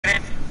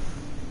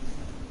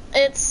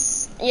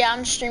Yeah,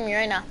 I'm streaming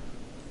right now.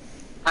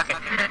 Okay.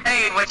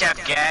 Hey, what's up,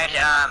 guys?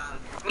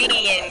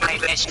 Me and my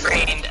best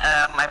friend,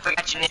 I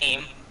forgot your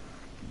name.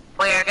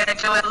 We're gonna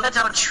do a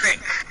little trick,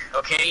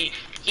 okay?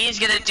 He's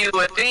gonna do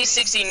a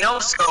 360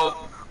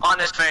 no-scope on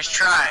his first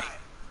try.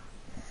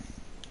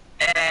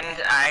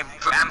 And I'm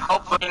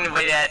hoping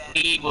that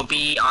he will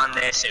be on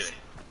there soon.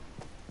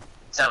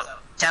 So,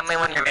 tell me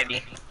when you're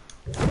ready.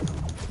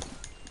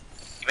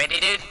 You ready,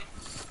 dude?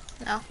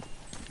 No.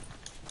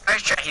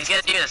 First try, he's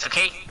gonna do this,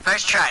 okay?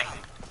 First try.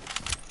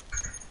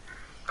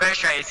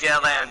 First try, he's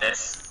gonna land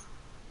this.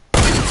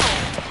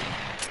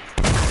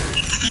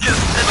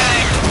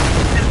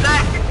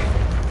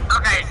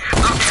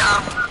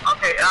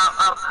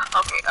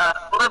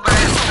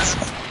 Bluebirds,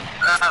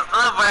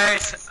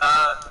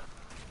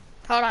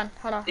 Hold on.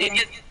 you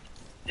get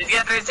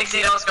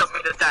 360 no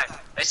scoping this time.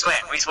 I swear,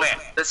 we swear.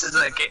 This is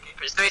like,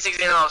 it's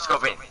 360 no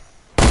scoping.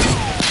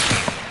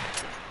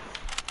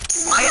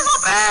 Why is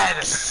so bad?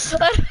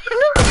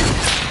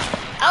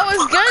 I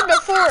was good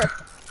before.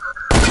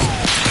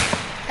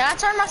 Can I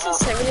turn my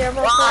sensitivity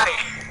over? Why?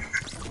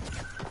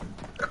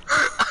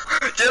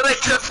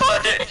 Delete the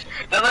footage!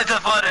 Delete the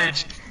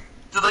footage!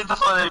 Delete the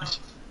footage!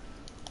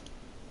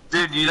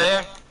 Dude, you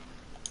there?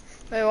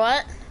 Wait,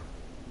 what?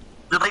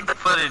 Delete the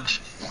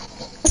footage.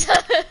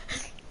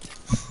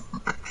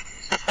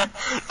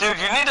 Dude,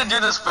 you need to do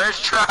this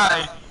first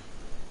try.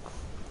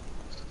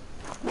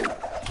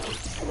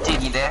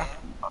 Dude, you there?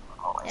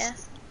 Yeah.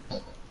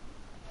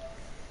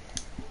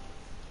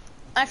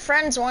 My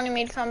friends wanted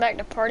me to come back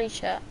to party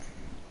chat.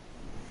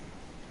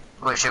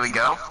 Wait, should we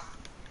go?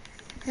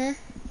 Hmm?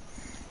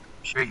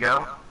 Should we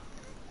go?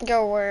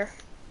 Go where?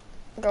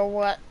 Go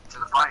what? To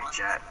the party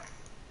chat.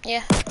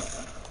 Yeah.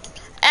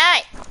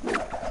 Hey!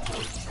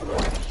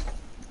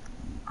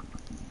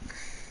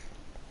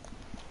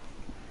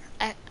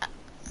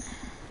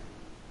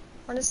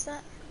 What is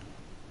that?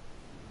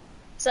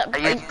 Is that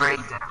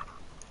breakdown.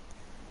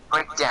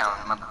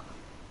 Breakdown.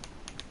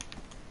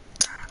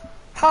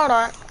 Hold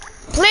on.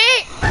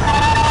 Please!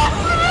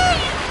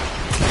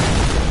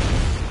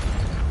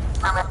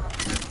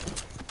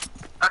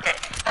 Okay,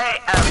 hey,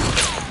 oh,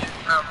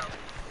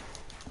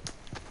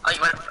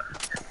 you want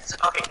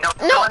okay, no,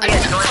 go in the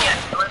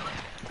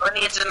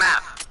edge of the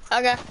map.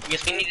 Okay.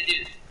 Because we need to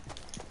do,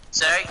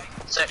 sorry,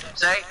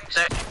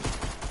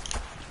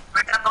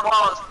 break down the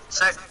walls,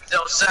 sir,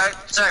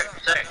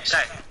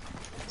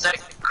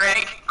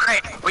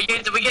 Craig,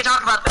 we can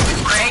talk about this,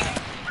 Craig,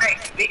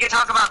 we can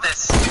talk about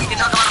this,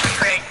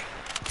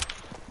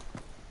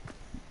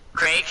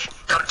 Craig,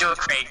 don't do it,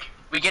 Craig,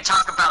 we can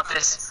talk about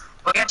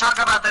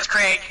this,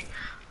 Craig,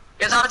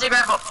 it's on the team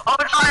rifle,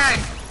 open fire!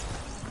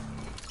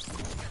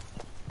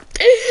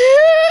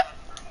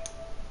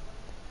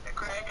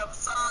 Craig, I'm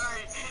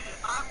sorry,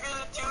 I'm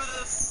gonna do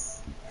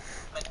this.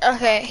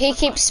 Okay, he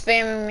keeps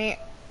spamming me.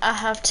 I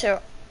have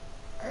to.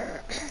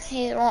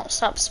 He won't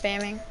stop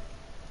spamming.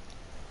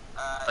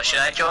 Should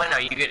I join?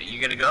 Are you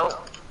gonna go?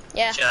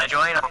 Yeah. Should I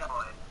join?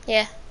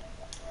 Yeah.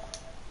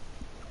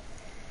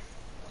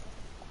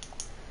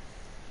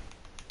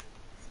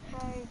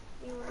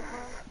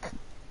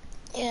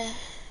 Yeah,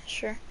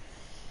 sure.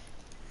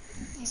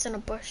 He's in a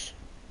bush.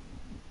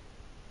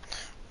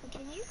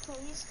 Can you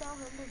please tell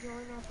him to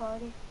join our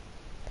party?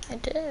 I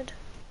did.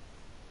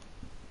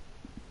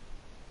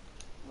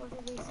 What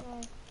did he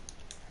say?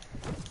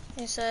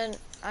 He said,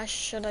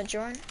 should I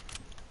join?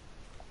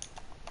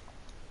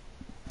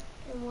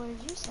 And what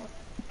did you say?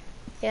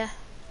 Yeah.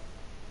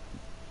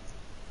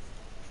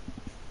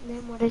 And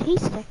then what did he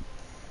say?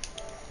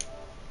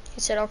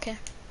 He said, okay.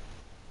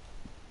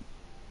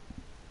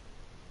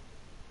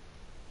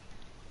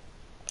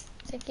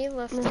 I think he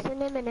left. I'm gonna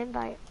send him an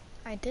invite.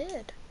 I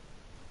did.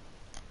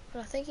 But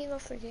I think he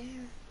left the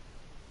game.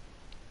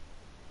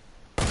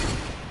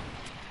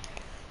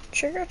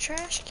 Trigger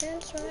trash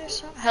cans when I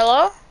saw.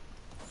 Hello?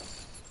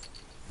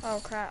 Oh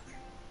crap.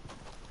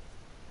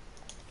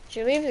 Did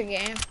you leave the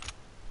game?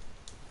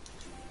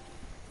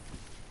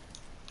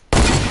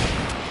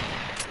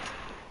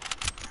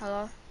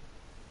 Hello?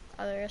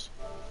 Oh, there he is.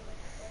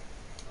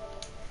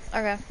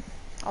 Okay.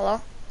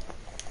 Hello?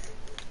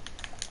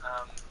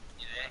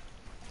 You there?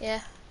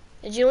 Yeah.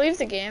 Did you leave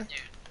the game?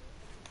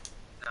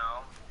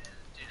 No.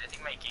 Dude, I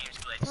think my game's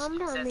glitched. Calm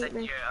down, It says that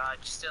meet me. you're,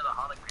 just still a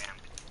hologram.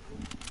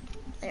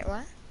 Wait,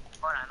 what?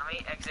 Hold on, let me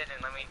exit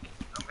and I'm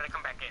gonna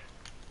come back in.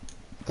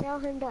 Tell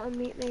him to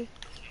unmute me.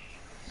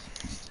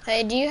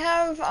 Hey, do you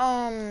have,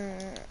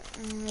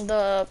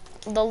 the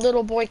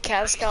little boy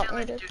cat scout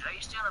muted? Dude, are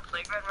you still in the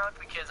playground mode?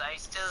 Because I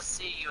still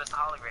see you as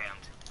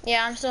hologrammed.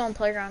 Yeah, I'm still on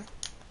playground.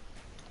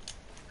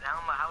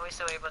 How are we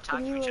still able to talk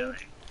to each other?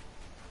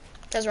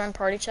 Because we're in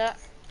party chat.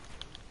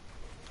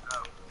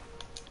 Oh.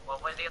 Well,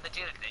 what the other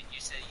dude that you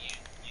said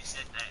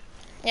that?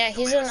 Yeah,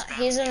 he's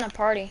in the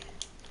party.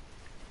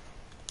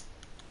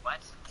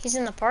 What? He's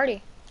in the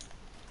party.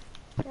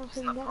 Tell in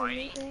him the to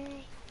party? unmute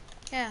me.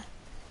 Yeah.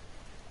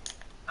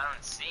 I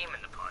don't see him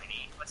in the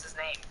party. What's his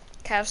name?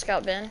 Cav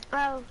Scout Ben.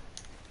 Oh,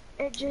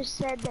 it just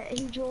said that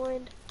he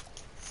joined.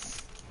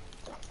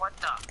 What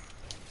the?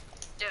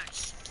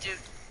 Dude,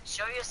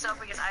 Show yourself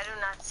because I do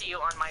not see you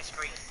on my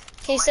screen.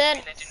 He On my said-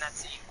 screen, I do not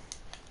see you.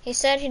 He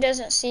said he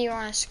doesn't see you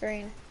on his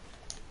screen.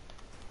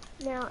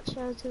 Now it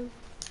shows him.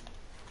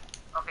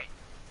 Okay.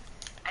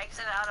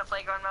 Exit out of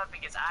playground mode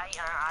because I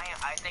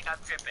think I'm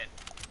tripping.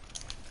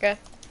 Good.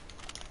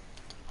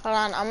 Hold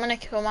on, I'm gonna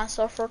kill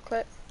myself real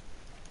quick.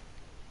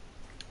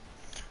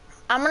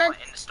 I'm gonna,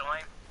 What, in the storm?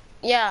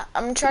 yeah,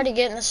 I'm gonna try to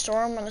get in the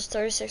storm when there's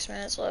 36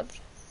 minutes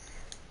left.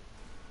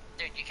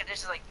 Dude, you can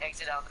just like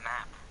exit out of the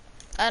map.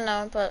 I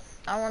know, but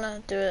I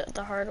wanna do it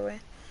the hard way.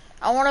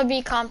 I wanna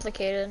be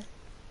complicated.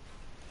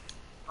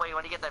 Wait, you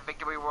want to get that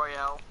victory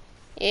royale?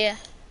 Yeah.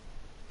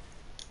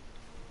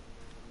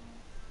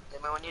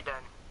 Let me when you're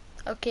done.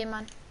 Okay,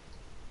 man.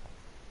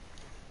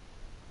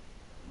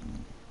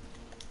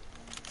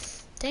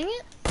 Dang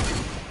it.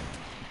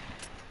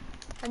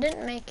 I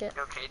didn't make it.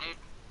 You okay, dude?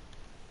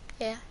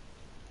 Yeah.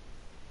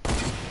 I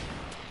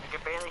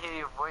can barely hear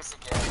your voice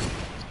again.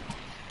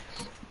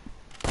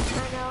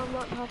 I know I'm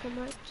not talking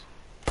much.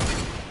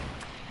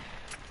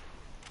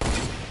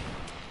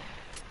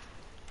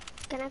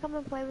 Can I come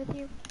and play with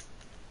you?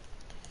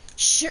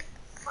 Sure.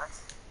 What?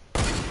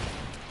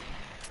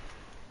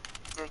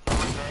 Dude, you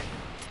want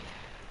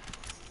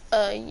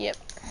bed? Yep.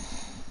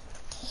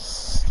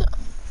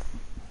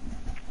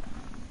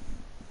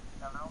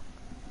 Hello?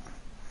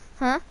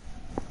 Huh?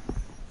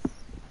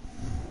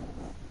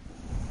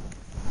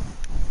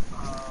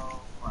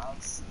 Oh, I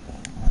see.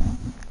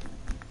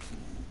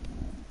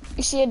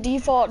 You see a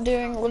default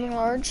doing living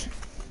large?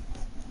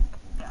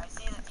 Yeah, I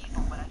see the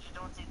default, but I just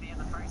don't see the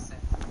other person.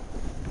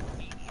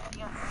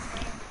 Yeah,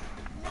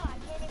 No, I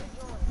can't even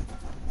join.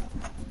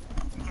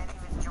 you can't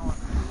even join.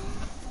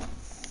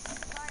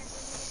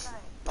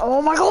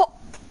 Oh my god!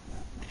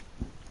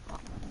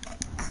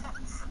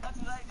 That's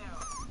what I do.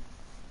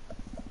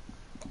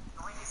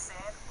 The way you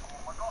said,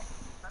 oh my god,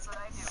 that's what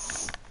I do.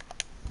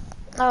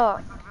 Oh.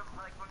 Like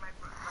when my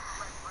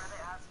brother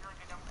asks me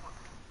like a dumb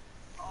question.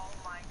 Oh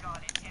my god,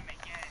 it's him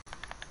again.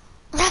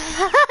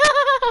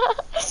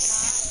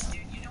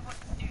 Dude, you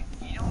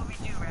know what we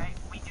do, right?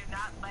 We do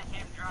not let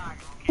him drive,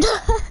 okay?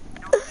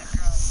 Don't let him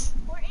drive.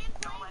 We're in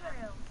Don't let him.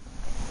 playroom.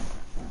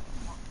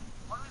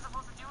 What are we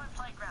supposed to do in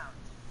playground?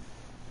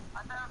 I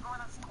thought we were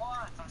going on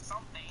squads or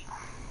something.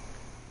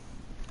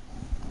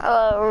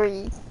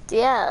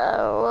 Yeah.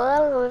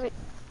 Well,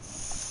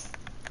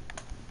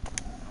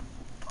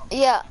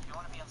 yeah. You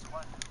want to be on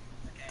squad?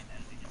 Okay, then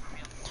we just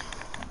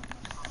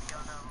be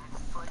on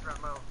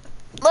playground mode.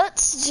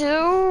 Let's do.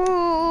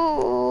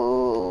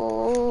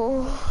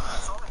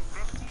 It's only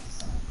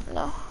 50s.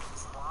 No.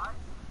 Squad?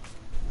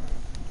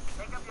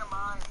 Make up your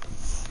mind.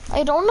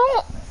 I don't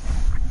know.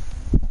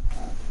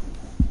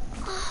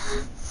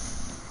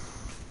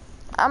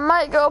 I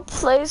might go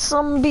play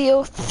some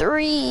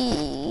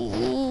BO3.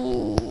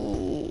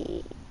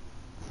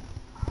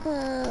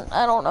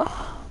 I don't know.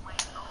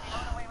 Wait. So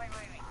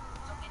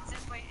it's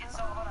this way. So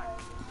hold on.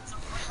 So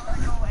we're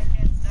gonna go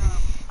against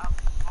a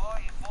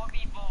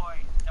 4v4.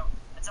 No,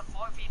 it's a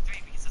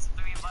 4v3 because there's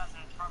 3 of us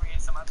and probably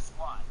some other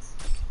squads,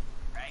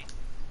 right?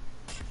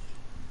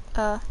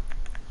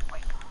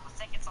 Wait, what's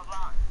taking so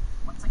long?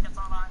 What's taking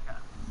so long? There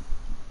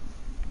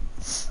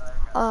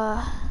we go.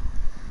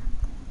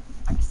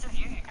 I can still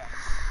hear you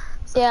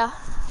guys. Yeah,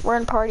 we're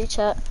in party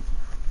chat.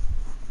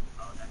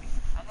 Oh, that means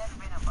I've never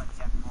been on buddy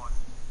chat before.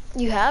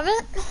 You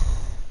haven't?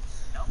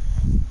 Nope,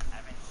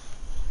 haven't.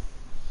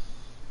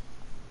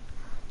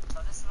 So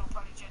this is little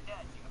party chat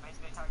dead. You can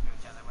basically talk to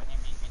each other when you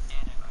get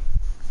dead and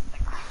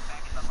like when you're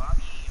back in the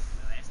lobby,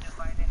 they're still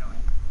fighting or.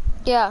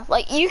 Yeah,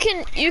 like you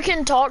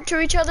can talk to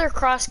each other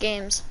across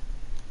games.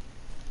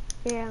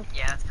 Yeah.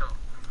 Yeah, that's cool.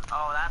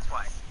 Oh, that's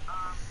why.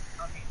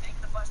 Okay, thank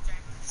the bus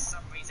driver for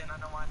some reason. I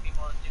don't know why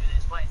people do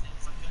this place.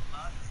 It's some good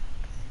luck.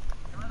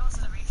 You wanna go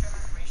to the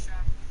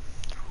racetrack?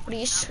 What do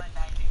you? Not let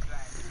that dude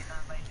drive. You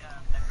cannot let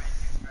that red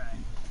dude drive.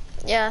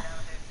 Yeah, Now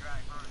let him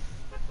drive first.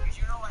 Because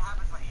you know what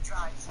happens when he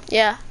drives.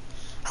 yeah.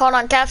 Hold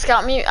on, Caps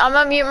got mute. I'm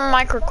gonna mute my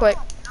mic real quick.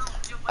 No,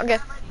 dude, but Okay.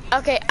 not letting him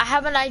Okay, I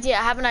have an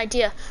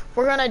idea.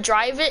 We're gonna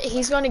drive it.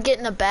 He's gonna get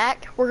in the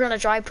back. We're gonna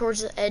drive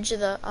towards the edge of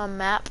the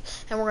map,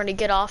 and we're gonna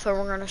get off, and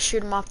we're gonna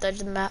shoot him off the edge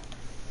of the map.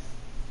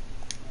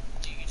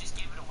 Dude, you just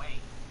gave it away.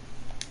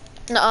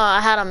 No,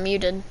 I had him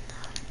muted.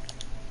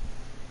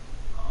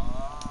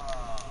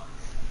 Oh.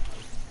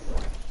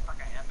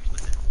 Okay, that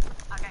makes sense.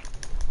 Okay.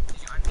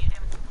 Did you unmute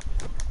him?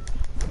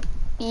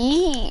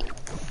 Yee.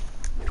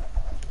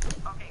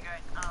 Okay,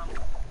 good.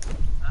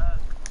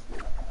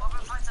 Whoever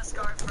finds a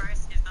scar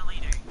first is the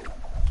leader.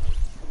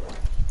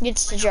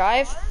 Gets to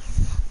drive.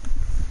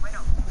 Wait, no.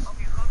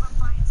 Okay, whoever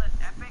finds an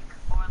epic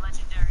or a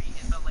legendary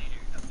is the leader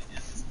of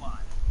the squad.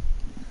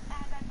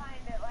 As I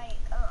find it, like,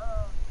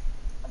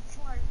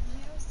 for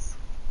use.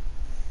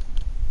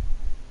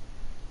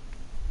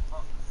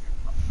 Well, okay,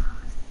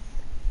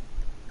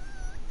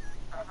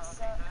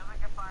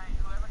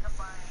 whoever can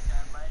find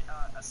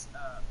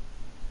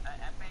an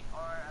epic or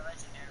a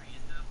legendary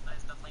is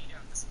the leader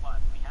of the squad.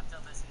 We have to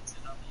listen to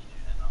the leader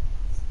as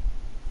always.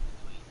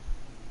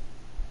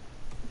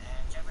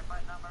 And check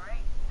button number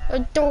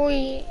 8. Doy.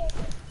 You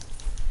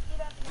don't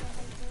have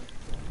to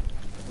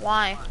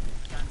Why?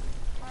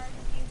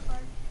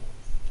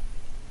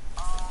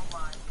 Oh my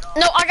god.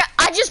 No,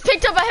 I just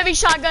picked up a heavy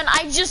shotgun.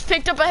 I just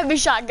picked up a heavy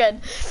shotgun.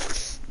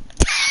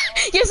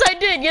 Yes, I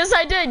did. Yes,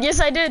 I did. Yes,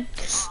 I did.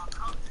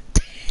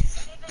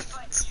 Anything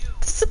but you.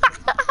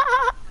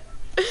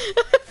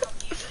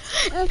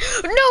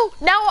 No,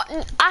 now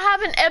I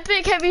have an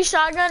epic heavy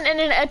shotgun and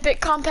an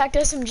epic compact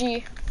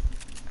SMG.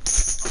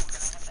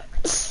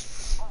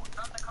 Oh,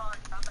 not the car,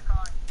 not the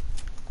car.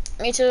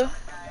 Me too. No,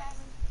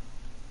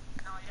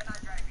 you're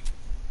not driving.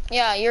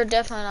 Yeah, you're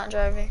definitely not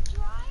driving.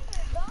 Drive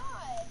or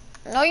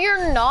not? No,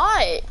 you're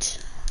not.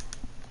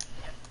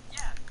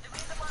 Yeah, the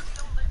reason why we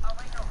don't let, oh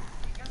wait, no,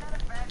 you're not a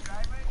bad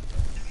driver.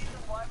 The reason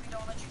why we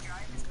don't let you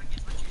drive is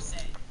because what you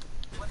said.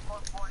 What's more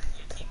important,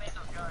 your teammates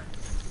or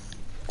guns?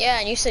 Yeah,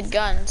 and you said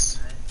guns.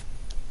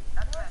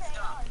 That's messed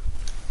up.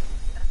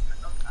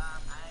 I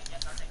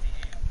guess I'll take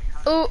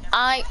the A. Ooh,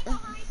 I.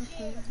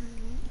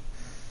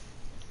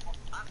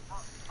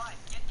 Fine,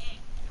 get in.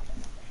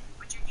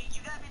 But you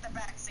gotta be in the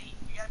back seat.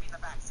 You gotta be in the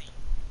back seat.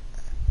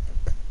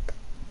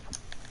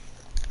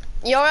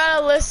 Y'all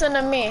gotta listen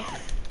to me.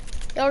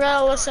 Y'all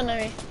gotta listen to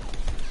me.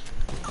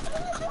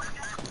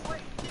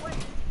 Wait.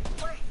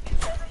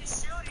 It says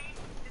it's shooting.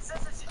 It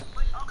says it's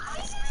wait, on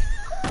my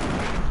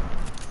screen.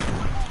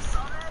 Wait, you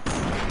saw that?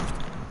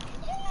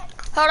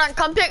 Hold on,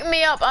 come pick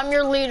me up. I'm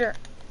your leader.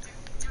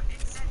 Dude,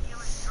 it said he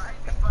was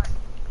driving, but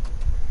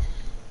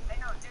hey,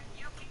 no, dude,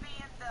 you can be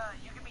in the,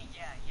 yeah.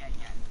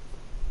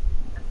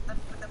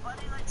 The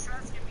buddy like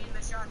trust can be in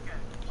the shotgun.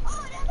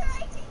 Oh, another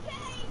ITK!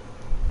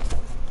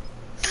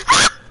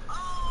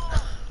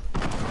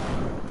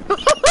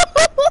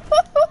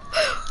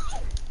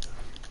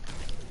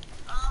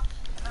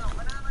 No,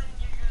 we're not letting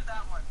you use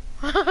that one.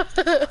 Why not?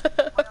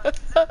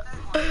 Use that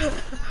one.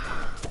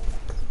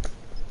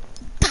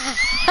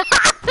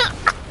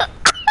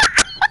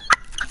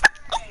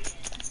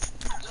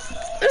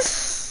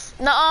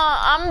 Nuh-uh,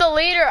 I'm the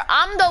leader.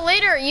 I'm the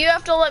leader. You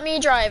have to let me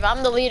drive.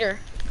 I'm the leader.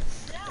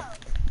 No.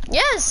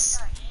 Yes.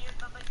 Yeah, he is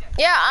the leader.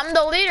 Yeah, I'm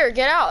the leader.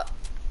 Get out.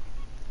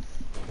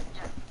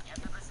 Yeah, you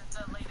have to listen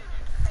to the leader.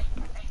 Hey,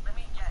 let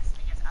me guess,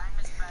 because I'm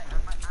his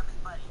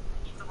buddy.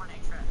 He's the one I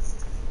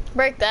trust.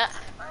 Break that.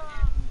 Right,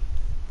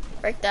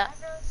 Break that. I'm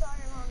really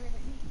sorry, Mommy.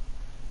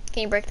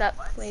 Can you break that,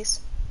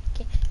 please?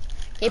 Can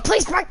you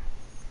please break?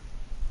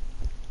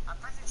 I'm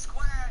pressing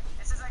square.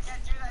 It says I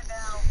can't do that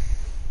now.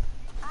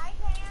 I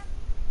can.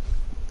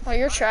 Well,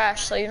 you're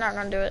trash, so you're not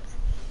gonna do it.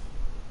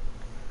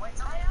 Wait,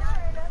 somebody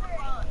died to the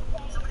block.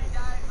 Somebody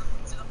died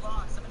to the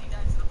block. Somebody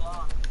died to the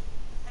block.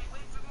 Hey,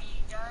 wait for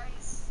me,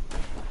 guys.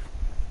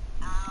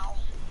 Ow.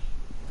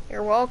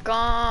 You're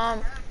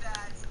welcome. Heard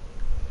that.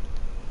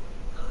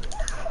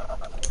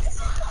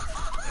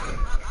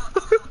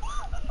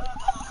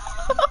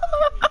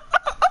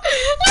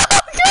 No,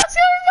 Cav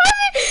Scout,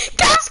 revive me!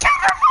 Cav Scout,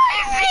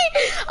 revive me!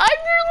 I'm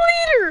your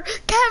leader!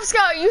 Cav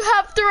Scout, you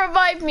have to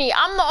revive me.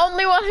 I'm the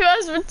only one who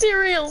has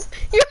materials.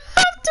 You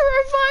have to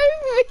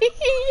revive me!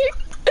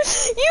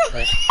 You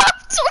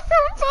have to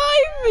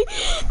revive me!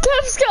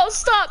 Cav Scout,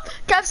 stop!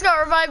 Cav Scout,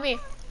 revive me!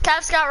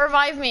 Cav Scout,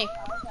 revive me! Come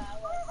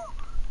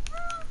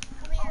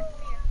here.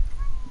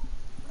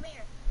 Come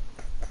here.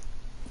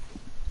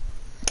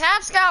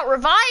 Cav Scout,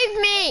 revive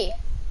me!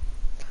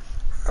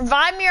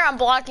 Revive me or I'm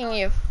blocking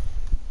you.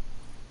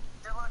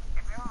 Dude, look,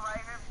 if you revive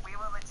him, we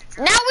will let you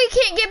try. Now we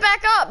can't get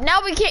back up.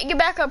 Now we can't get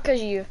back up because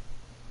of you.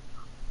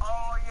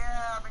 Oh,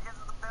 yeah, because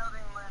of the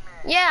building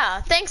limit. Yeah,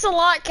 thanks a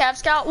lot, Cav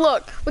Scout.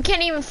 Look, we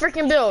can't even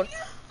freaking build.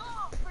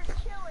 Stop for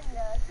killing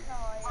us,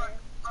 Sawyer.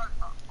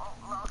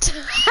 Look.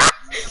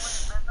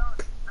 There's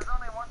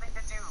only one thing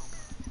to do,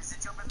 is to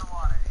jump in the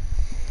water.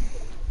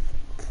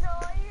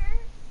 Sawyer?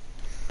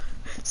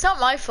 It's not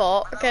my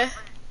fault, okay?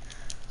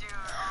 Dude,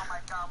 oh my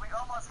god, we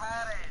almost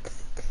had it.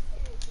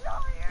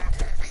 Sawyer.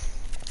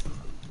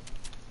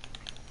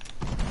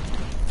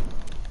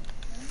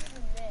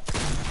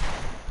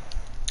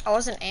 I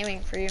wasn't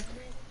aiming for you.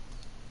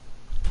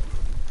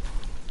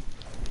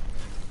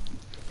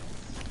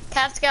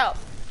 Cav Scout.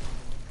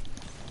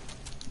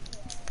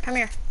 Come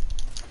here.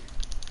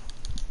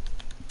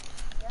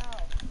 No.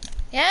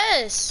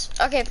 Yes.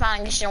 Okay, fine.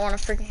 I guess you don't want a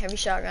freaking heavy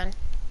shotgun.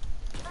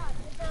 Ah,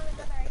 just found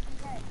another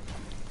ITK.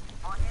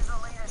 Well, he's the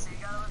leader, so you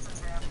gotta listen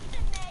to him. The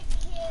med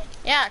kit.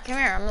 Yeah, come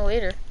here. I'm the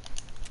leader.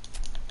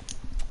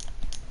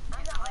 I'm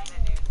He's the not leader,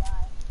 letting dude. him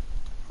drive.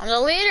 I'm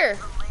the leader.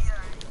 The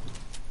leader.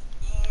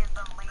 He is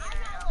the I'm leader.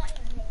 not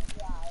letting him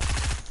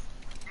drive.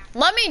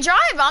 Let me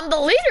drive. I'm the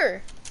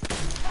leader.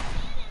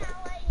 Come in and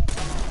I'll let you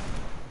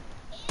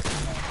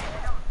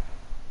drive.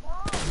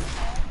 Wow,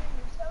 Sawyer,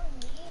 you're so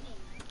needy.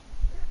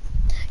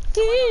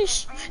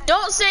 Yeesh.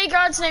 Don't say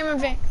God's name in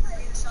vain. Be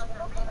the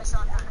shotgun, be the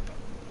shotgun.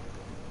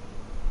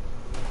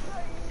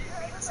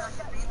 Be the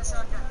shotgun, be the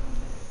shotgun.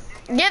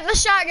 Get the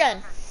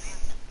shotgun.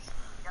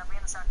 Yeah, be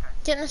in the shotgun.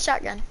 Get in the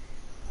shotgun.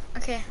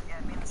 Okay. Yeah,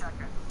 be in the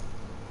shotgun.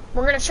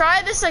 We're gonna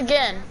try this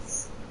again.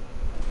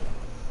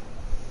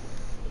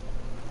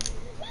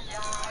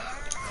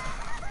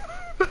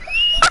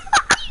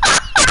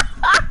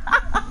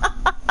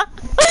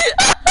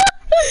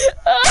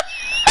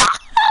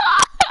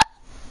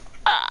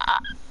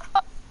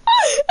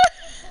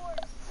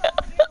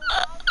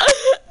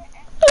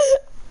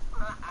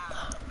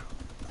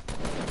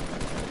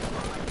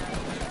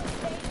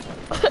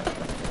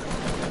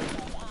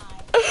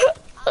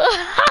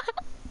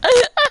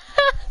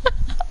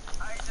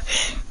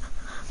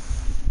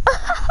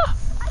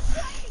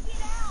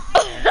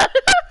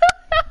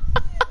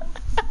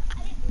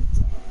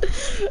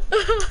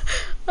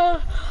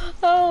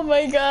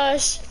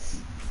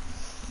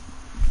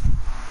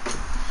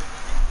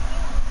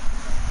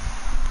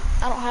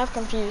 I don't have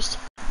confused.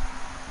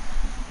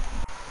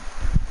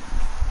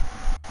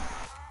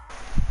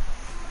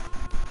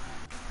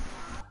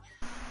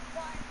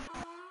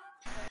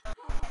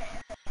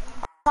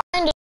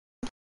 Trying to-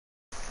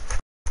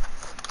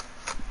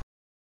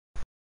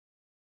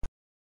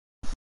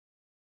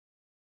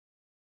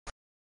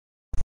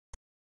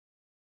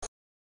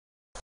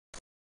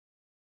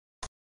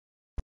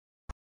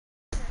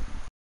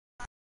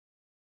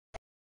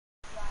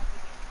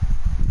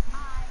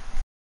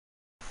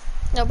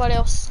 Nobody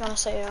else is gonna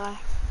say I.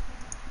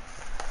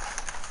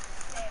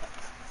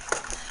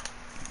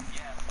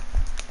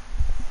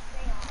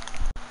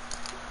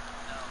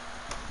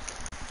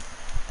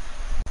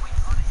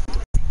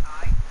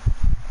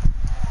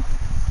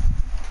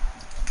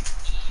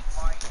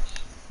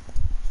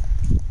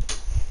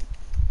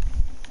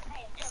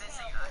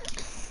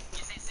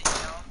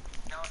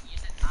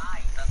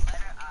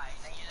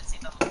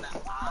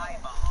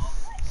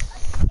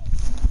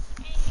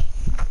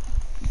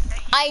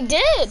 I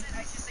did.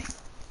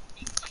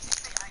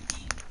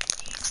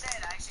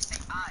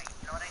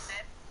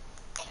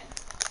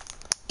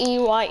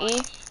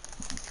 EYE.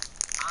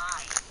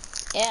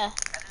 Yeah.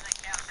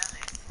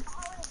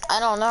 I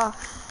don't know.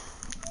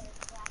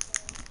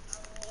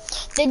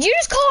 Did you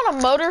just call it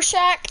a motor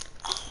shack?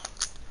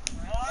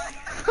 What?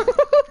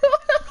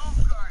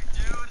 Golf cart,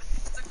 dude.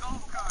 It's a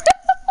golf cart.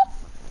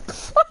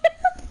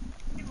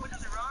 What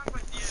is wrong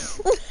with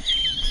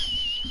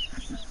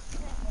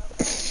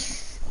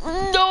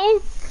you?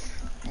 No.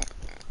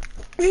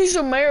 He's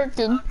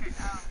American. Okay,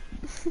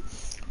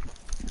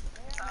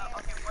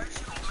 okay, where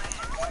should we land?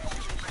 Where should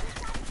we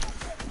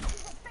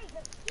land?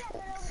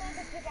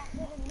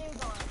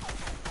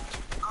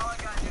 Oh my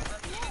god,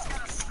 dude, he just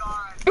got a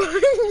scar. He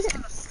just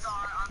got a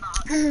scar on the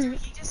dude,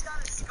 he just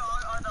got a scar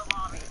on the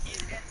lobby.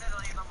 He's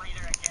instantly the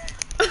leader again.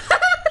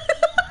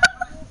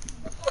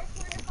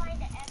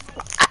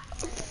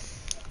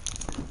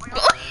 Wait,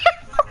 hold on.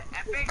 Find an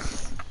epic?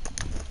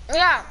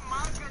 Yeah.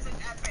 My manga's an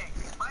epic.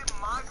 My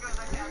manga's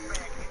an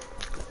epic.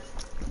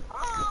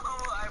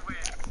 Oh, I win.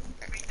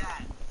 Read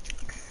that.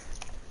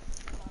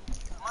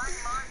 My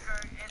manga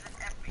is an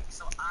epic,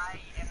 so I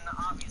am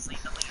obviously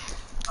the leader.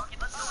 Okay,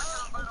 let's go into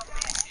the little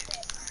mansion.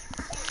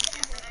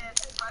 Yes, it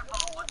is. Purple.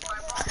 What's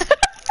purple?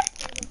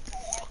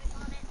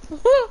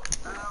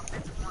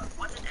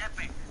 What's an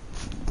epic?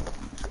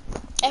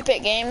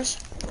 Epic Games.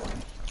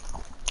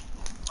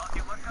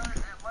 Okay, what color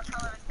is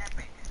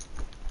epic?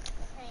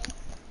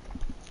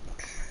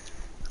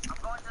 I'm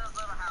going to this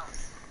little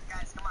house.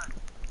 Guys, come on.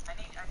 I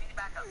need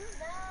backup.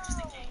 Just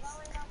in case.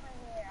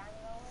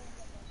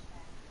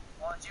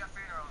 Well, it's your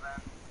funeral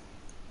then.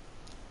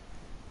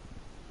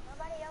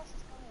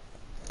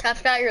 Cap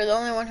Scott, you're the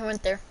only one who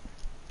went there.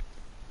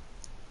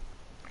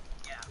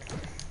 Yeah.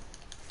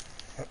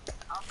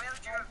 I'll build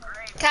you a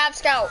grave. Cap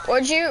Scout,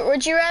 would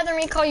you rather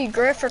me call you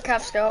Griff or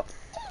Cap Scout?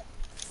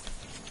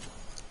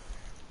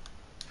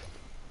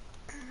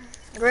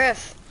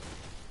 Griff.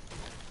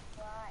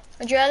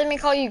 Would you rather me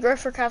call you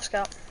Griff or Cap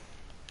Scout?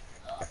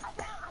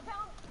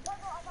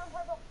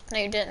 No,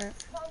 you didn't.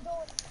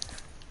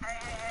 Hey,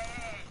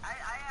 I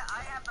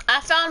have the I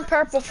found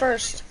purple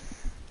first.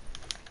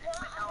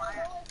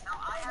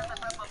 I have the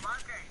purple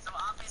marker, so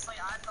obviously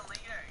I'm the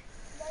leader.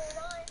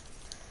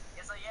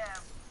 Yes, I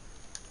am.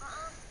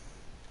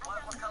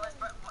 What color is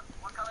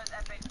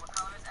epic? What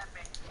color is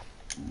epic?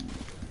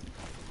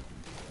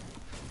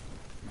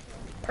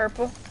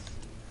 Purple.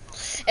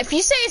 If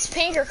you say it's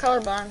pink or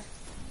colorblind.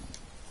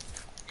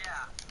 Yeah.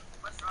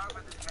 What's wrong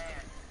with this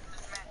man?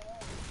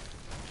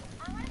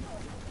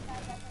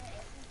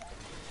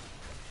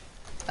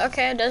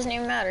 Okay, it doesn't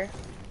even matter.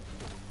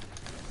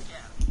 Yeah.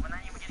 We're not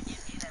even gonna get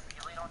in it. We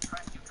really don't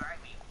trust you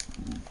driving.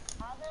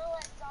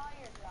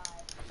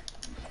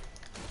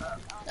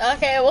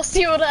 Okay, we'll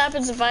see what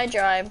happens if I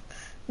drive.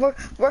 We're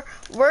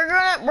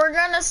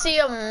gonna see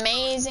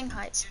amazing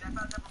heights. Dude, I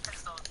found double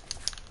pistols.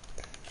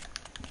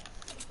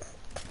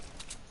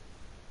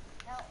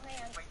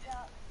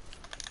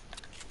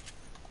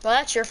 Well,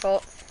 that's your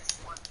fault.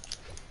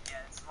 Yeah,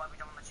 this is why we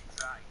don't let you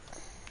drive.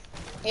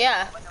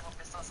 Yeah, What double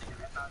pistols did you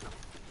found them?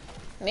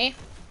 me?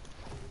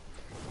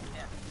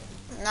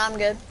 Yeah. Nah, I'm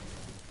good.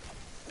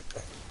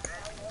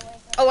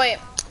 Oh wait,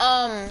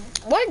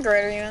 what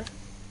grade are you in?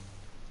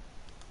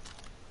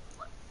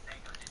 What? There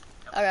you go,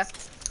 dude. Okay.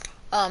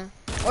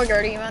 What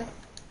grade are you in?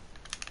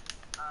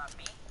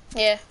 Me?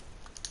 Yeah.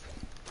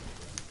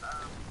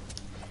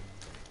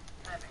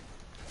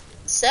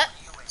 7.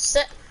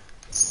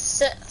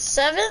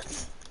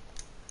 Seventh?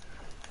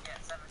 Yeah,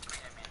 7th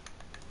grade,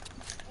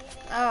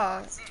 I Oh,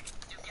 mean. See,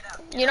 dude,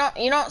 get out.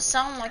 you don't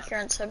sound like you're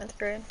in 7th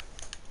grade.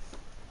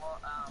 Well,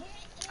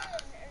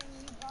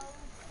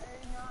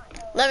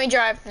 Let me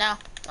drive now.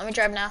 Let me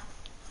drive now.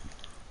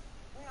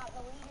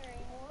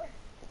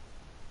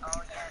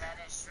 oh yeah, that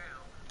is true.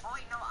 Oh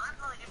wait, no, I'm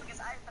the leader because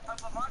I have the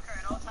purple marker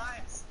at all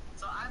times.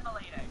 So I'm the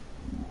leader.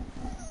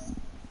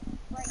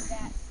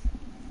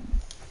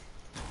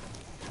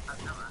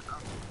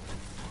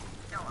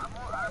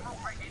 I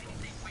won't break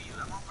anything for you.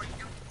 I won't break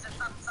you.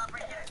 Stop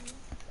breaking it.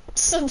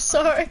 I'm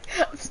sorry.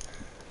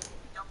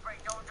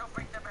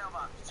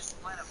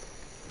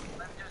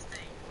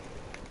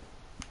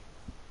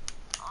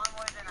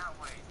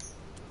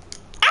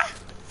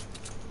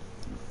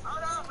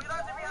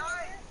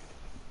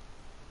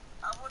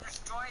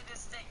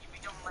 stink if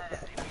you don't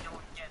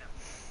get him.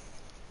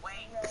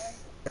 Wait.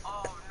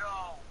 Oh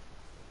no.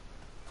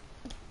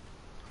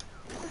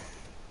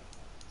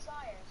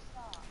 Sire,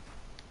 stop.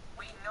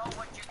 We know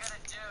what you're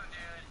gonna do,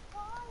 dude.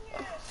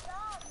 Sire,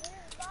 stop.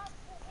 You're about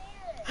to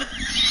hit.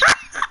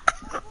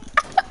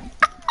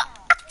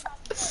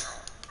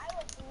 I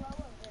will blow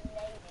a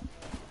grenade at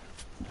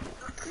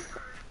you.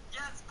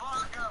 Yes,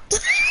 bonk him.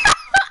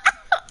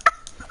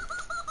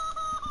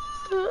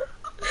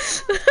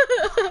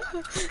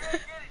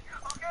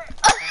 Okay.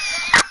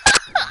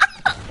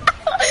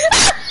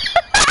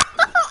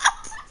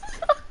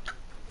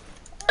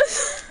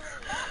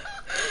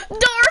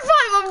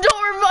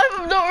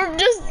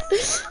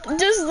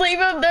 Just leave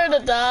him there to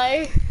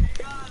die.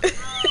 Dude,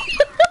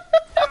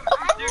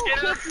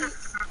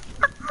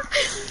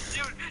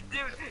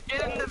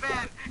 get in the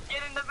van.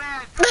 Get in the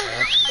van.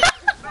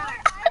 I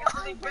got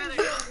something better.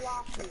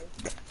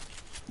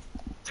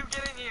 Dude,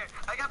 get in here.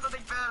 I got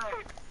something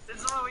better. This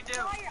is what we do.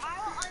 Sire, I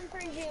will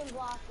unfriend you and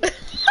block you.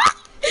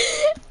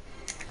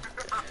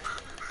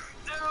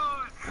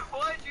 Dude,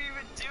 why'd you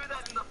even do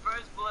that in the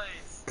first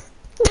place?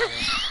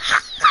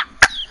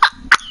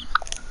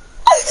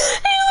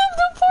 He left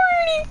the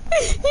party.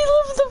 He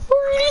left the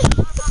party.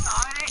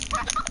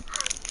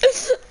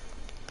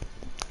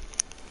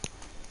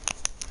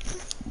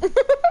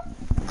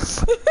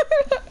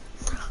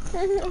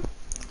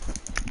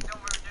 Don't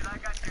worry, dude. I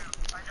got you.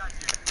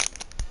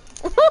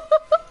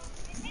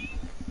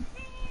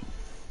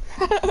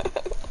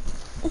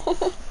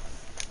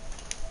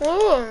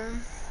 Oh.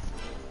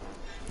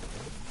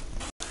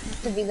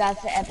 To be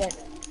that's epic.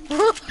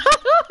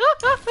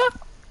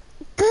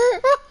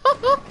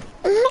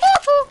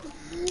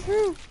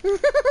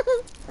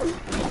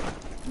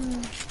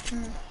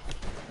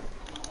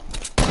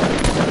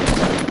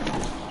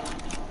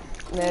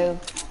 Move.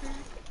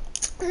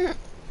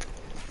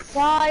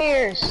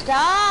 Sire,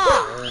 stop!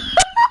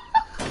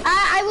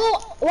 I will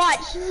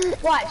watch.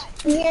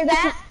 You hear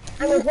that?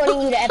 I'm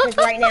reporting you to Epic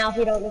right now if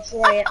you don't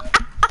destroy it.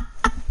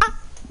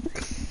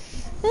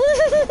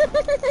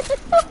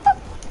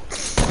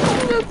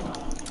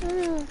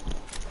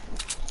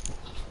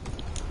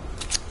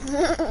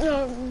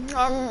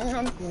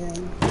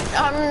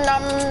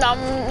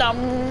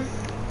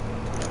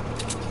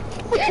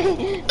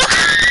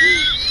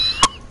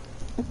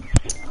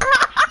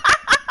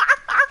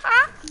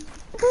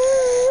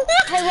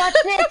 Hey, watch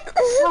this.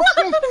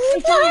 Hey,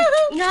 Sire,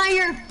 you know how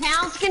your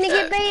account's gonna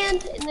get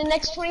banned in the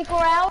next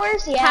 24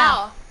 hours? Yeah.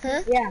 How?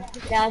 Huh? Yeah,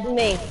 that was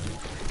me.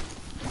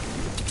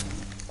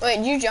 Wait,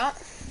 did you jump?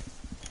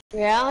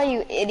 Yeah,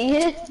 you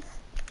idiot.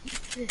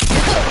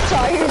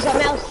 Sire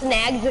somehow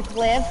snags a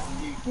cliff,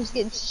 just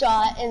gets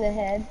shot in the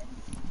head.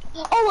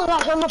 Oh my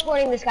gosh, I'm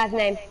reporting this guy's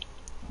name.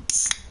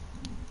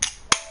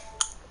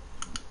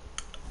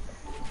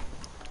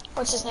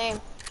 What's his name?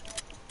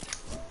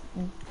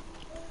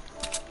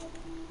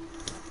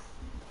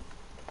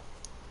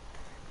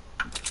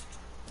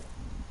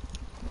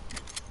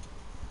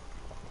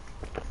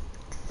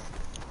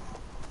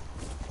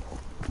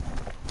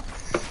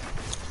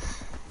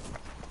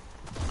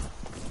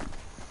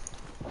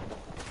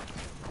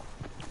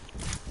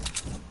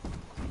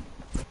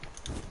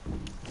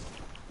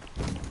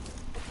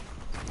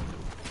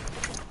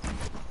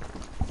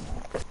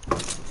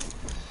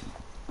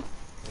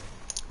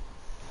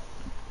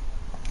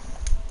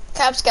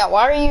 Cap Scout,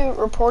 why are you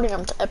reporting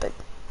him to Epic?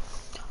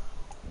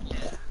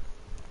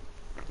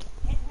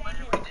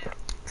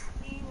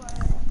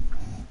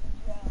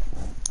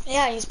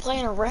 Yeah, he's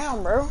playing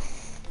around, bro.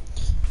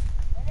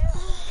 Yeah,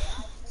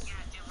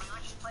 dude, we were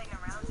just playing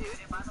around, dude.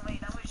 And by the way,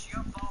 that was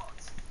your fault.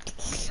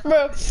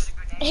 Bro,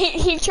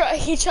 he tried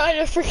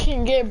to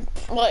freaking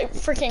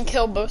freaking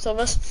kill both of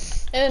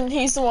us, and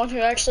he's the one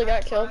who actually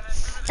got killed.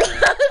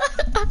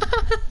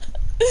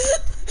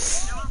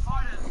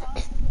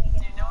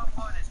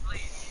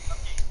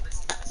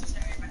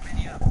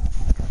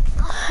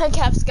 Hey,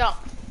 Cap Scout.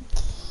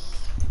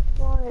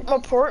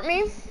 Report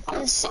me,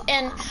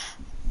 and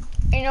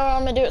you know what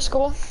I'm gonna do at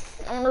school?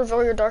 I'm gonna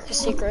reveal your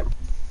darkest secret.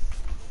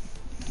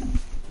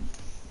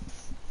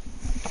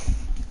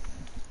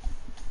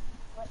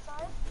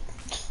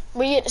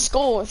 We get to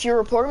school. If you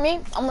report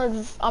me, I'm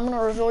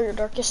gonna reveal your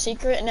darkest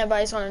secret, and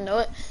everybody's gonna know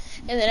it,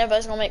 and then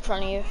everybody's gonna make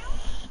fun of you.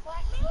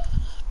 Blackmail?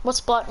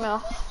 What's blackmail?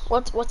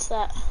 What's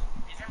that?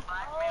 Isn't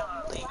blackmail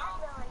illegal?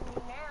 Blackmailing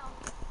you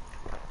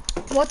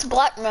now. What's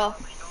blackmail?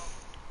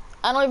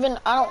 I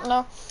don't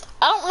know.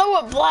 I don't know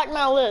what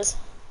blackmail is.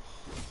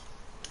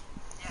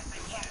 Yes,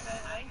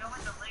 I know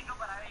it's illegal,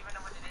 but I don't even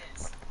know what it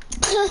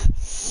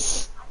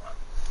is.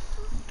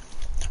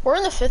 We're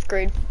in the 5th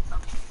grade,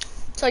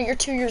 so you're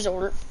 2 years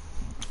older.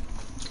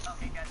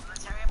 Okay, guys,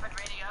 let's hurry up and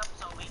ready up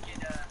so we can,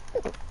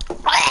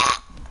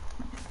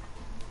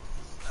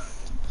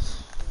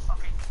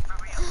 okay, for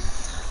real.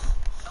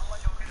 Don't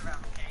want joking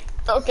around, okay?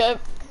 Okay,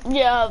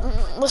 yeah,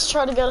 let's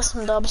try to get us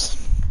some dubs.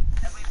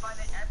 If we find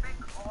an epic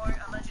or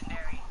a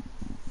legendary,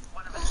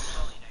 one of us is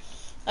bullied.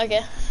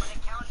 Okay. But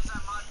it counts as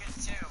our markers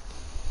too.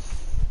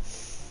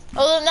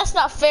 Oh, then that's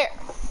not fair.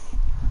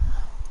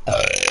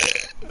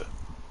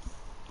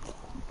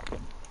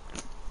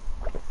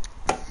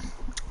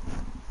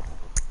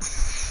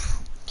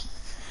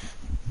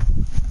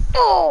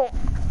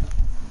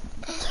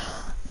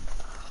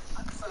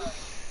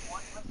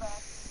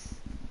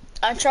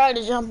 I tried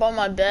to jump on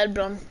my bed,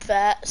 but I'm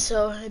fat,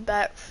 so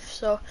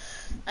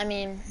I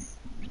mean.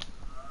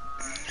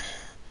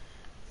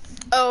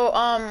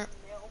 Oh,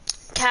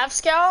 Cav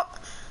Scout.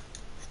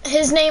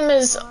 His name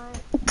is.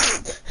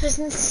 His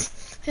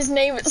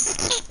name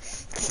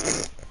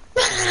is.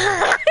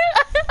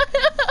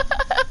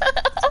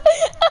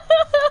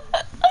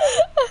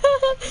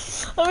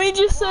 Let me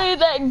just say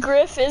that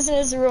Griff isn't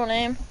his real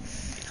name.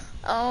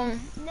 No,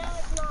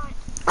 it's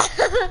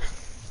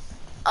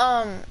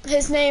not.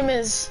 His name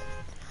is.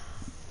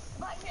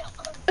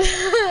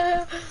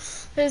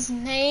 His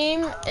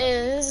name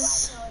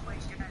is.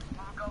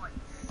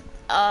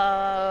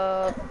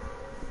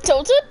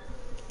 Tilted?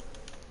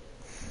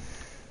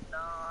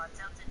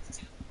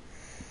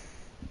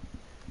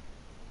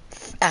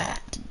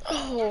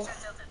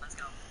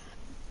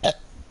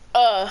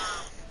 Oh.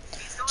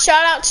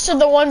 Shout outs to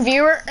the one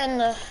viewer in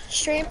the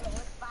stream.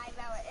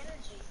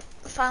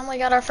 Finally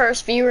got our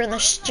first viewer in the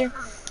stream. Oh,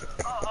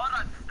 hold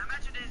on.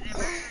 Imagine it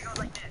goes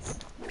like this.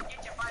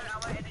 Get your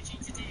 5-hour energy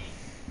today.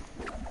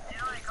 It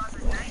only costs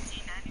us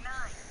 $19.99.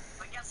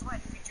 But guess what?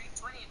 If you drink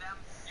 20 of them,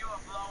 you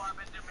will blow up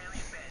into a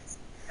million bits.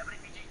 But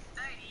if you drink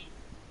 30,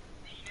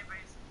 the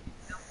universe,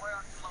 the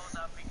world blows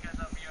up because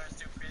of your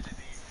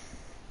stupidity.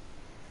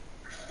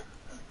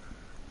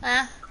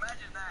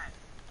 Imagine that.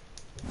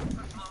 It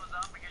blows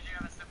up because you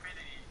have a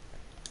stupidity.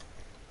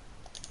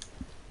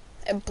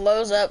 It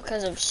blows up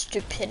because of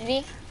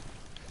stupidity.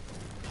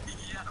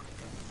 Yeah.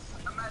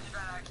 Imagine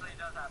that actually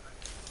does happen.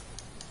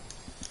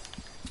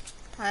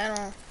 I don't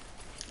know.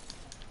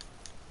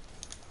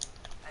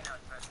 I know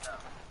it's messed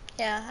up.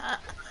 Yeah,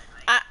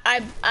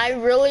 I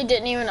really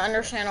didn't even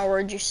understand a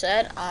word you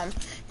said.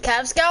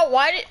 Cav Scout,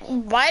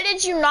 why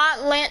did you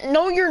not land?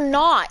 No, you're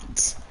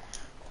not.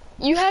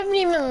 You haven't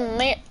even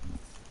land.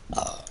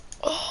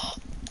 Oh,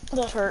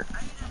 that hurt.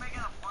 I need to make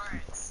up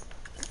words.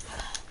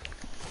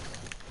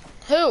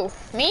 Who?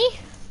 Me?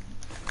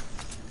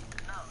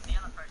 No, the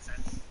other person.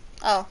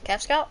 Oh,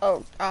 Cav Scout?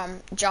 Oh,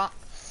 John.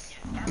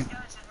 Yeah, Cascade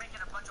is just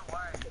making a bunch of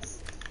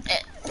words.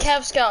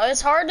 Cav Scout,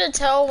 it's hard to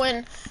tell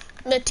when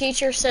the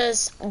teacher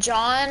says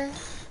John,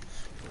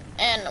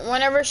 and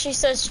whenever she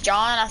says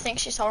John, I think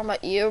she's talking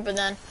about you, but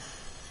then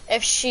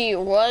if she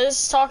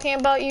was talking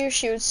about you,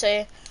 she would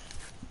say,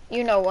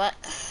 you know what?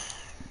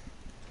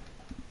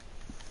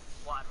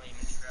 What, let me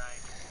try.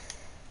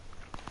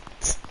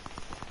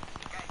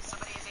 Guys,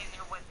 somebody is in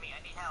here with me. I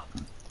need help.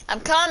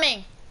 I'm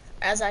coming!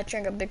 As I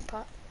drink a big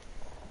pot.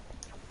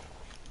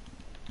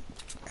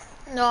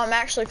 No, I'm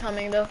actually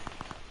coming, though.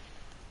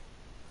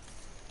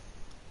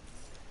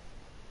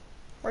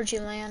 Where'd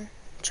you land?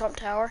 Trump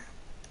Tower?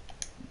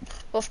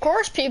 Well, of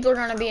course people are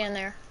gonna be in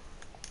there.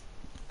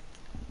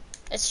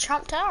 It's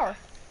Trump Tower.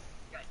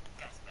 Guys,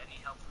 I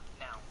need help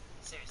now.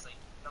 Seriously,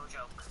 no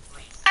joke.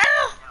 Please.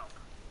 Ah! Help.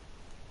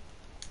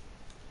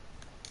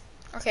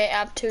 Okay,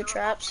 add 2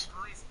 traps.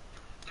 Please,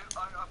 they're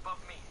above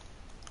me.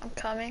 I'm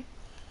coming.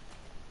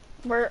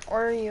 Where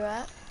are you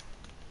at?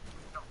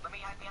 No, let me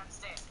hide behind the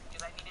stairs,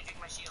 because I need to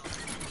drink my shield.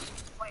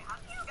 Wait, how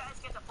do you guys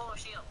get the full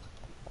shield?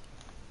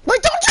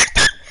 Wait, don't check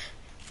that!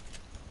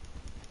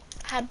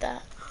 Had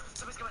that.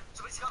 Somebody's coming,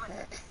 somebody's coming.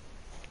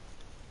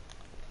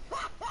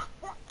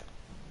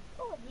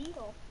 Oh, a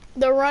needle.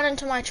 They'll run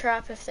into my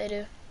trap if they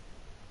do.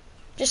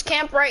 Just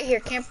camp right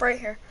here, camp right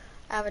here.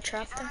 I have a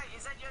trap there.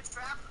 Is that your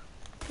trap?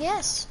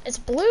 Yes, it's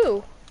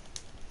blue.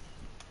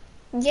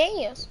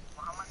 Yes.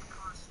 Well, how much it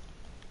cost?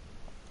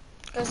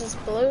 Because it's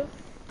blue. Dude,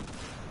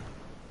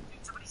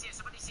 somebody's here,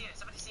 somebody's here,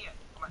 somebody's here.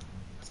 Come on,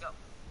 let's go.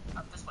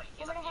 Up this way.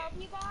 He's I'm up gonna here. help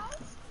you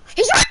guys.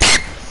 He's right there!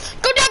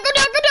 Go down, go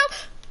down, go down!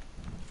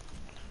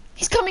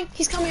 He's coming,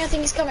 I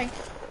think he's coming.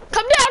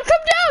 Come down,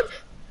 come down!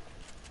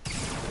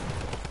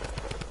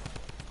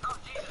 Oh,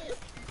 Jesus.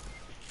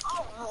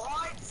 Oh,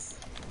 what?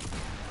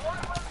 What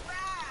was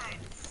that?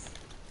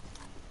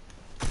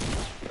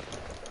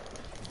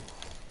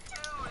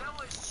 Dude, that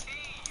was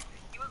cheap.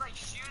 He was like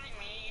shooting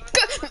me even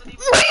though it wasn't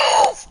even...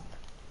 Move!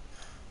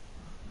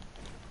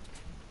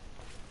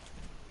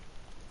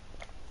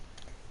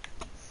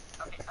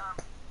 Okay,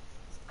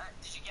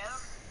 did you get him?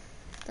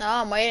 No,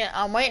 I'm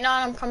waiting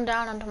on him to come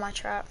down onto my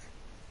trap.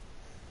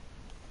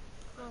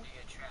 Under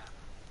your trap.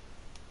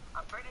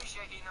 I'm pretty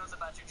sure he knows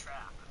about your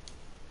trap.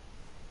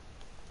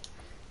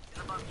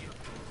 He's above you.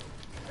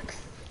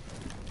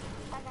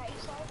 I got you,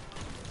 sir.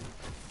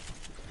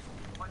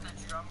 What's that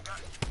drum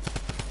gun?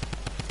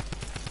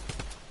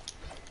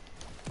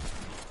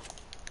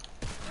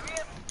 There he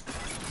is!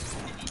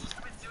 Did he just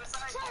commit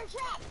suicide? Sir,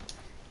 trap.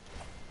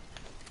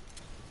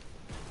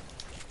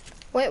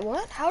 Wait,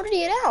 what? How did he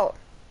get out?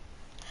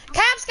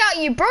 Cav Scout,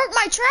 you broke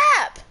my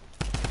trap!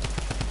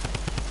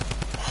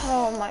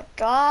 Oh my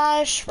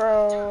gosh,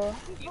 bro.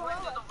 He went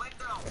through the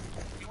window.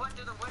 He went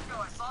through the window.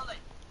 I saw it.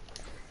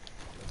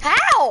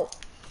 How?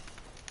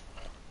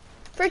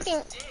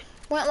 Freaking He did.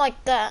 went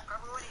like that.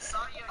 Remember when he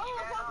saw you and Oh, he I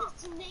ran got off?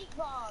 this snake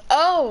bomb.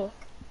 Oh.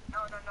 No,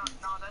 they're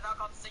not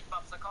called stick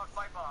bombs. They're called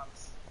flight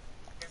bombs.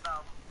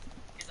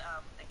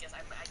 Because I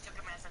took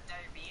him as a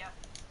diarrhea.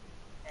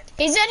 And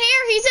He's in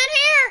here, he's in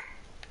here!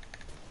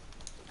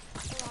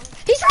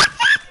 He's He's right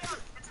there!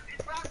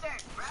 It's Raptor!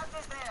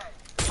 Raptor's there!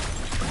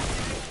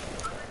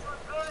 Raptor's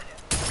doing good!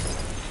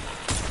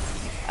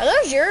 Are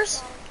those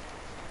yours?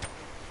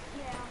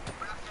 Yeah.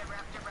 Raptor!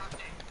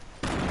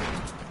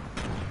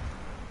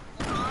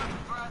 Come on,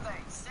 brother!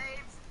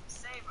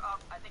 Save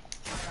up. I think it's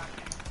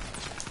Raptor.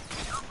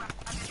 No,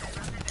 Raptor's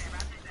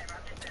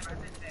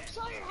there.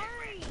 Sawyer,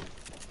 hurry!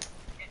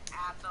 It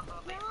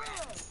absolutely No.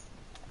 rips.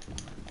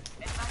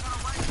 It's not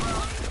gonna work, bro.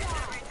 It's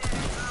everything.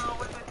 No,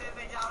 with the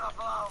Disney down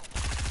flow.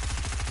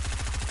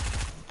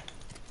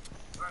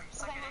 Bro, you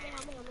suck Okay, it in.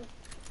 help me.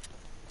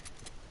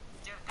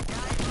 Dude, the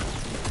guy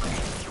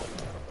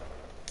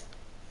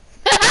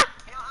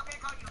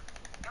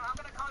I'm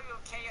gonna call you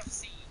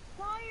KFC.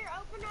 Sawyer,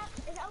 open up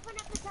the top. Open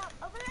up the top.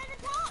 Open up the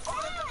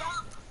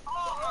top.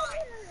 Oh my.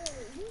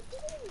 Sawyer, you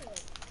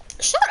idiot.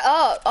 Shut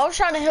up. I was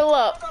trying to heal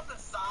up. Open up the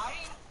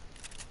side.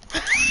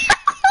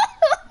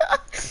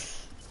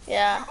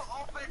 Yeah.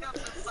 Open up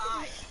the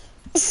side.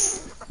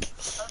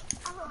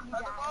 Oh,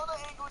 Out of all the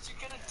angles you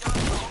could have done to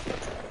open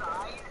the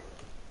side,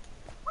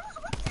 what is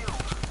with you?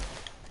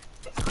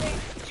 It's great.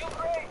 You're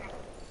great.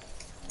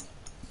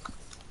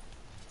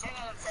 10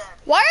 out of 10.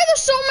 Why are there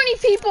so many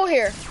people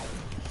here?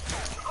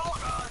 Oh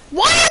god.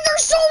 Why are there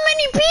so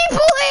many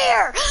people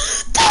here?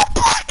 The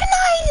Black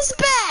Knight is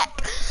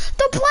back!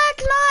 The Black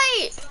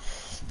Knight!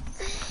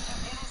 It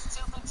is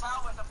Tilted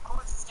Towers. Of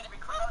course it's gonna be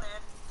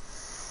crowded.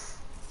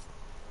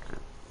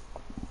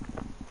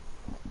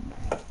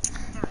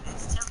 Dude,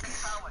 it's Tilted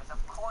Towers.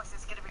 Of course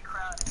it's gonna be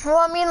crowded. Well,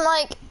 I mean,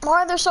 like,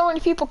 why are there so many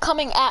people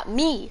coming at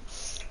me?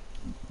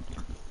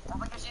 Well,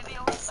 because you're the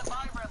only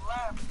survivor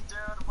left, dude.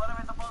 What am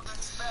I supposed to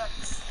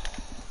expect?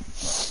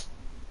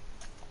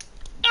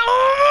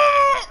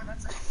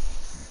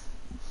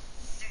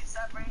 Dude,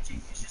 stop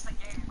raging. It's just a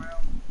game, bro.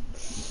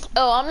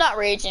 Oh, I'm not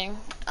raging.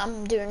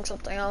 I'm doing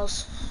something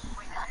else.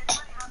 Wait, did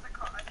anybody have the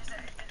car? I just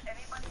said, did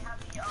anybody have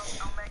the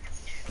Omega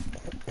skin?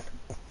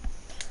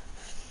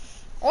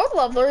 What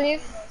level are you?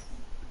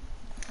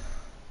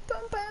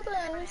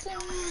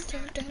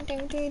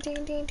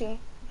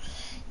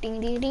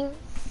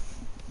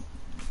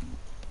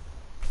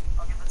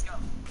 Okay, let's go.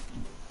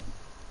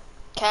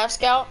 Cav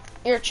Scout?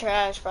 You're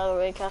trash, by the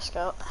way, Cav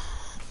Scout.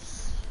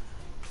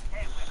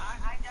 Hey, wait,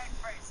 I died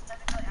first.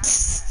 Technically,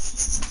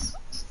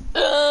 I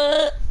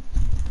died.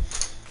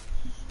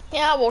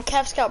 Yeah, well,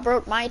 Cav Scout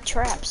broke my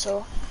trap,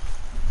 so. Oh,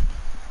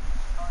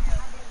 yeah.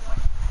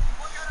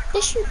 What kind of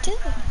Yes, you did.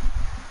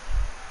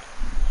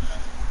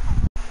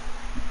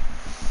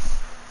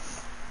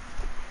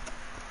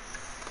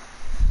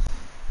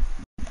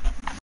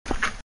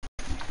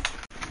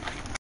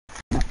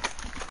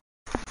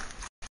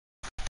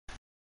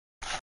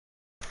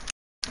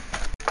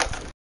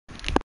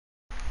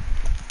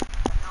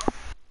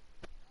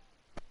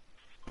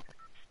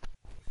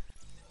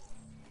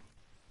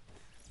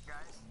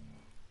 Guys,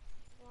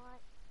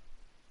 What?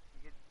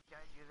 you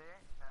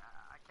there?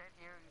 I can't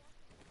hear you.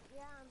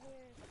 Yeah, I'm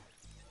here.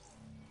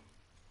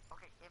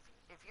 Okay,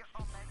 if you're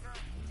Omega,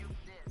 do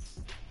this.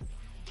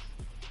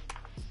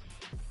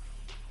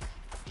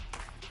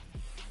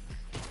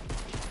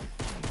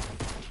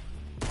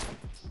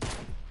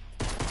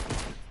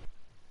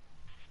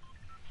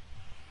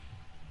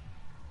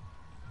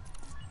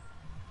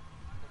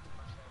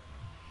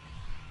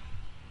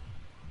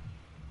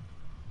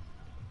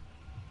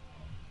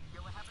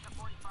 Yo, what happened to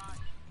 45?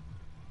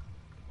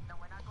 No,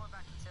 we're not going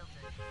back to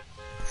Tilted.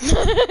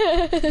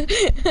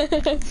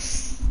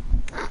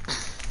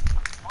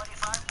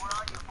 45, where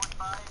are you?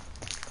 45?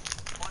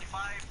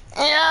 45?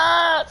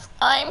 Yes,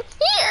 I'm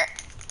here.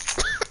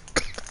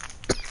 Okay,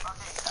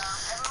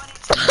 everybody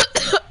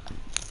to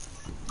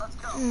let's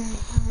go.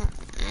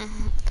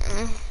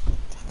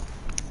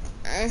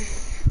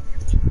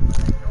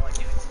 No,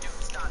 dude,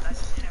 stop.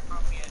 That's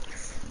inappropriate.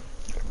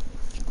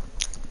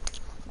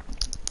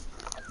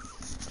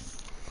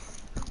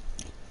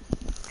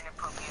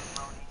 Inappropriate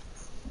loading.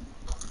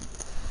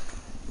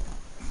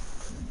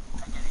 I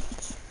get it,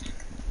 just shoot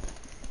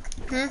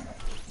it.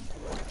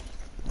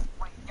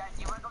 Wait, guys,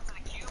 you wanna go to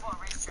the cube or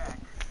racetrack?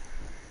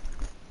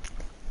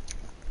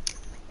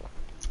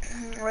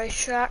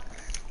 Racetrack.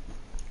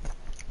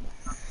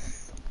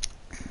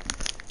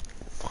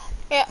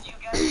 Yeah. You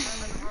guys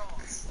remember the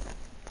rules.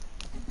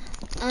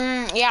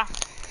 Yeah.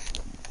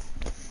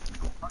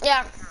 Okay,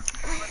 Yeah.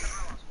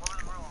 What were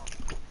the rules?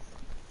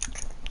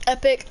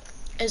 Epic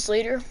is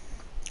leader.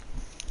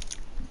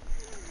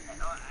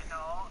 I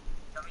know.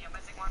 Tell me you're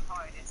missing one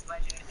part. It's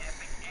legend,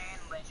 epic,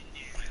 and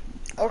legendary.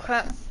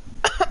 Okay.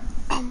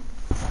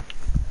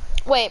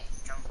 Wait.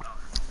 Jump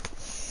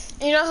off.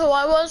 You know who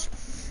I was?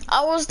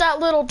 I was that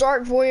little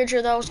dark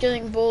Voyager that was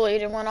getting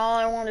bullied, and when all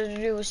I wanted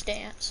to do was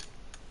dance.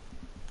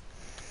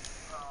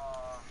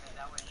 Oh, man,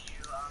 that was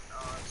you.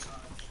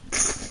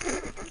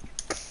 Sorry.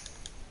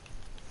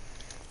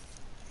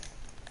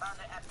 Found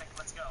the epic.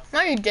 Let's go.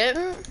 No, you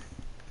didn't.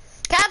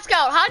 Cap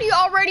Scout, how do you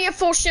already have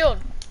full shield?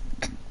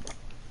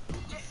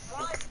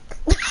 What?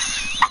 Okay,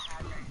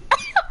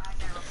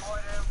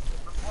 report him.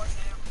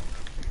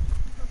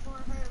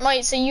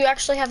 Wait, so you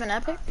actually have an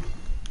epic?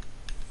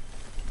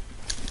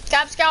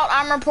 Cap Scout,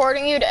 I'm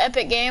reporting you to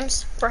Epic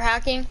Games for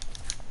hacking. He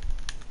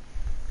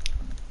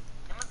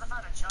must have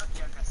found a chug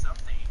jug or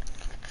something.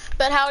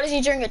 But how does he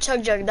drink a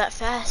chug jug that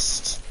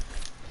fast?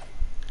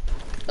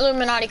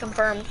 Illuminati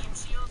confirmed. Medium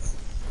shields?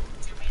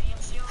 2 medium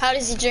shields? How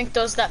does he drink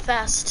those that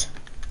fast?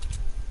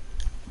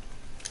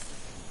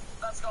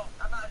 Let's go.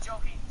 I'm not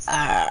joking.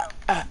 No!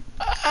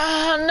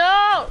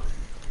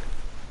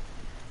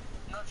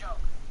 No joke.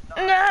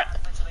 No. No.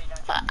 Literally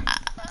not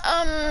joking.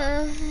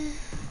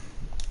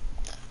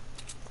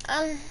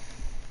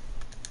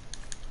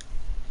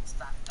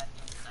 Stop that.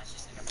 That's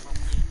just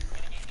inappropriate. You're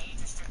gonna get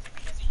age restricted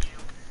because of you.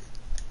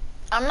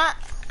 I'm not.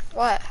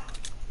 What?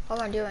 What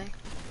am I doing?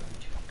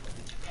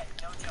 Yeah,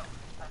 no joke.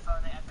 I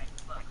found the epic.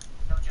 Look.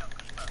 No joke.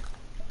 Look.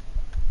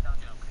 No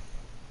joke.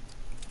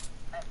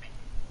 Epic.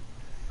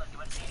 Look, you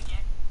wanna see it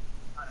again?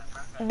 Hold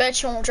on,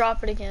 Bet you won't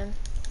drop it again.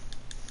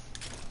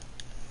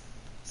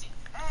 See?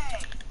 Hey!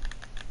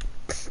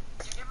 You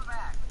give it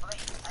back. Wait,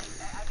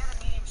 I got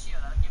a medium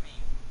shield. I'll give it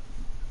you.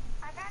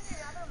 I got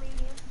another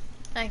medium.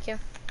 Thank you. You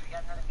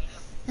got another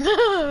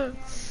medium?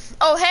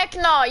 Oh heck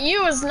no!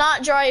 You is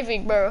not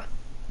driving, bro.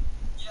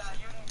 Yeah,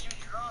 you're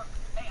drunk.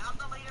 Hey, I'm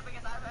the leader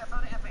because I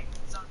found an epic.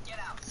 So get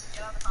out.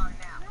 Get out of the car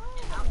now.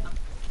 Get out the...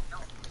 No,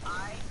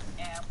 I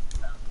am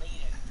the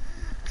leader.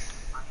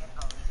 I am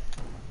the leader.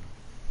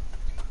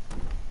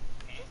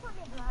 Okay? This one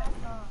is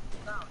last off.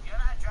 No, you're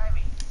not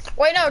driving.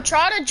 Wait, no.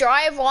 Try to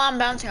drive while I'm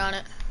bouncing on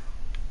it.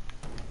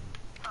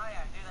 Oh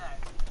yeah, do that.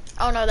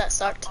 Oh no, that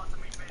sucked.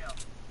 Ultimate fail.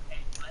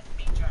 Hey, let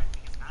me drive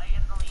because I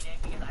am the leader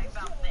because I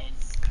found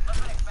this. Look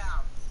what I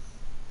found.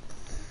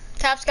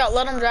 Cap Scout,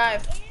 let him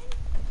drive.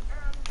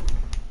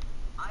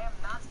 I am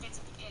not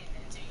getting in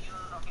until you...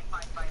 Okay,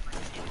 fine, let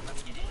me get in. Let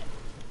me get in.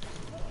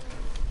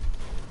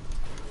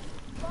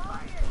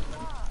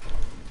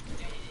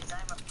 Dude, it's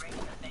I'm afraid of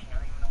the thing. I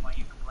don't even know why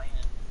you're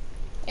complaining.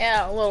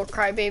 Yeah, little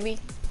crybaby.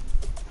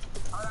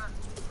 Hold on.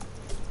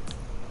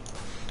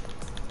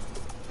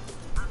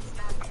 I'm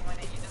snapping when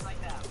he does like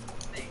that.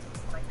 Thing,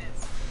 like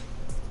this.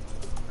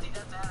 When he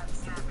does that, I'm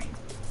snapping.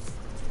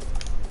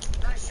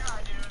 Nice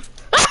shot,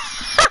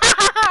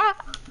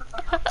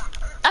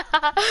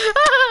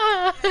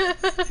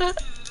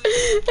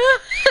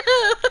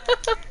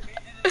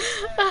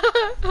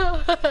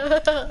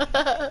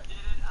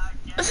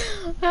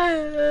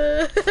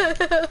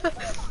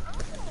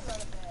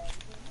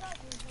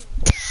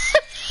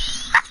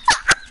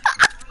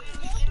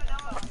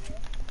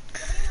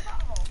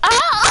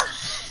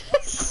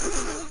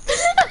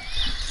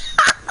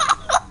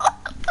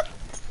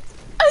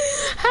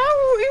 How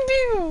are we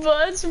being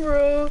buds,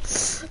 bro?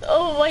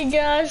 Oh my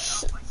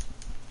gosh.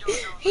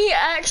 He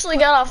actually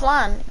got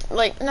offline.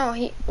 Like, no,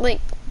 he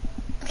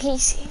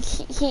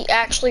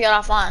actually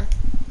got offline.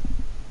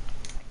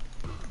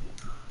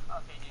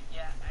 Okay, dude,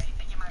 yeah, I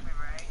think you might be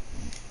right.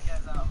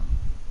 Because,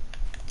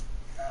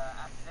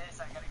 after this,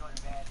 I gotta go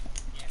to bed.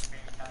 Yeah, I'm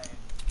very tired.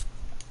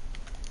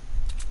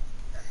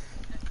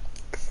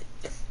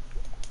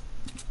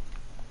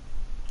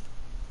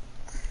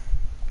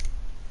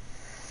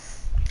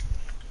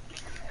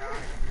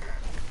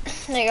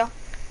 There you go.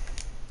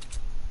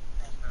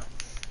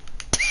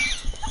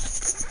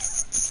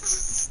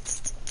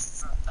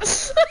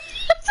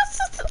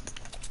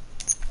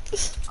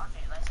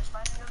 Okay, let's just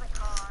find another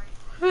card.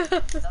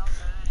 It's all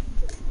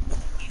good.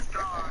 He's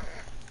gone.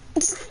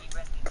 He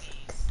rest in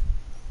peace.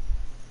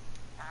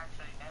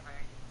 Actually, never.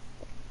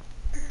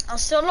 I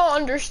still don't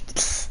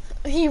understand.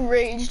 He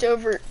raged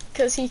over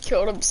because he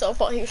killed himself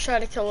while he was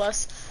trying to kill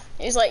us.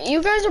 He's like,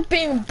 you guys are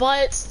being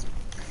butts.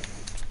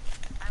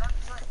 And I'm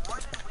just like,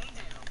 what did we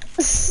do?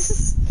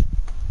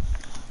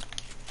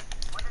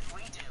 What did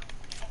we do?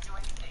 We didn't do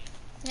anything.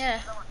 Yeah. You're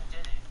the one who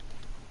did it.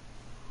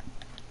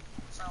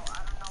 So I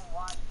don't know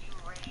why you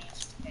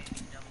raged and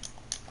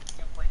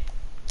you quit it.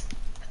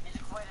 He's a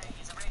quitter.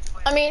 He's a rage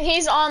quitter. I mean,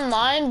 he's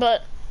online,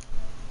 but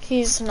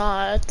he's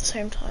not at the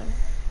same time.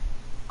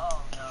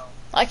 Oh no.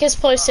 Like, his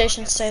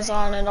PlayStation stays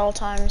on at all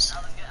times.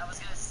 I was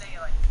gonna say,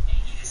 like, hey,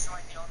 you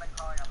destroyed the only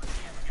card I was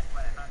here, but guess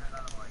what? I found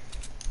another one.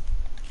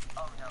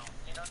 Oh no.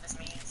 You know what this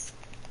means?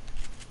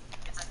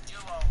 It's a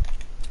duo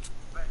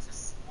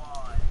versus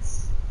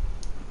squads.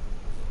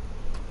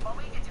 Well,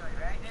 we can do it,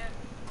 right,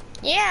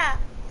 dude? Yeah.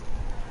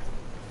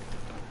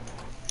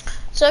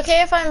 It's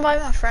okay if I invite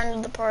my friend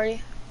to the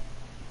party.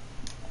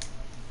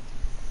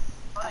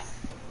 But,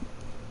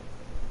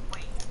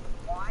 wait,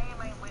 why am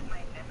I with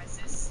my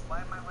nemesis? Why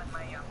am I with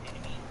my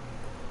enemy?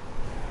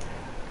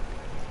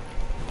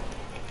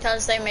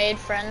 Because they made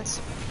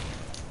friends.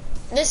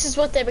 This is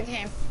what they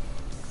became.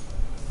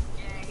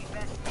 Yay,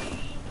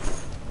 bestie.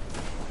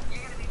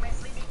 You're gonna be my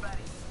sleeping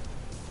buddy.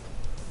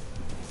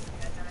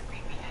 That's not a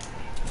creepy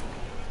enemy.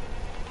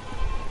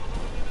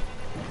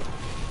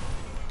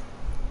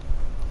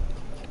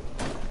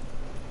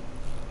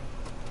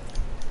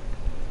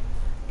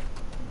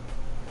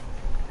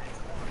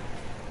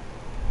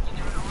 You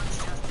never know what's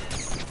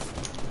justice.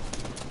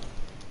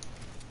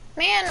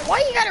 Man, why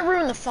you gotta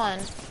ruin the fun?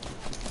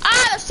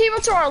 Ah, there's people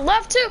to our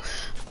left too.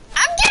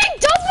 I'm getting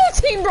double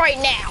teamed right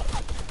now.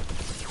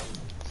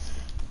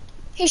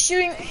 He's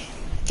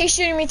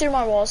shooting me through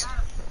my walls.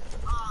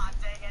 Ah,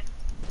 dang it.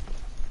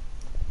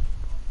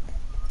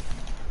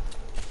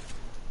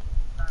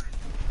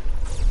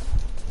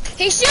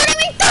 He's shooting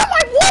me through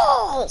my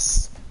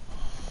walls!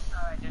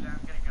 Alright, dude, I'm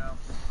gonna go.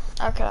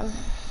 Okay.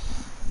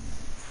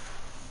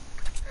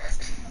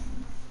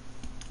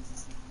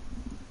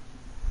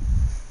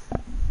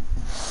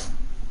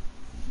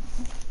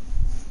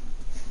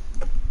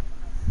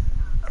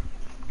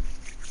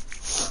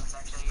 Let's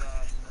actually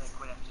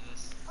quit after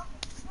this.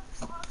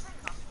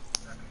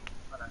 Okay,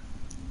 hold on.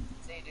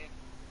 See you, dude.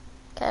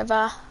 Okay,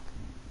 bye.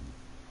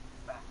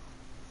 Bye.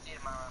 See you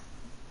tomorrow.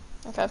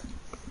 Okay.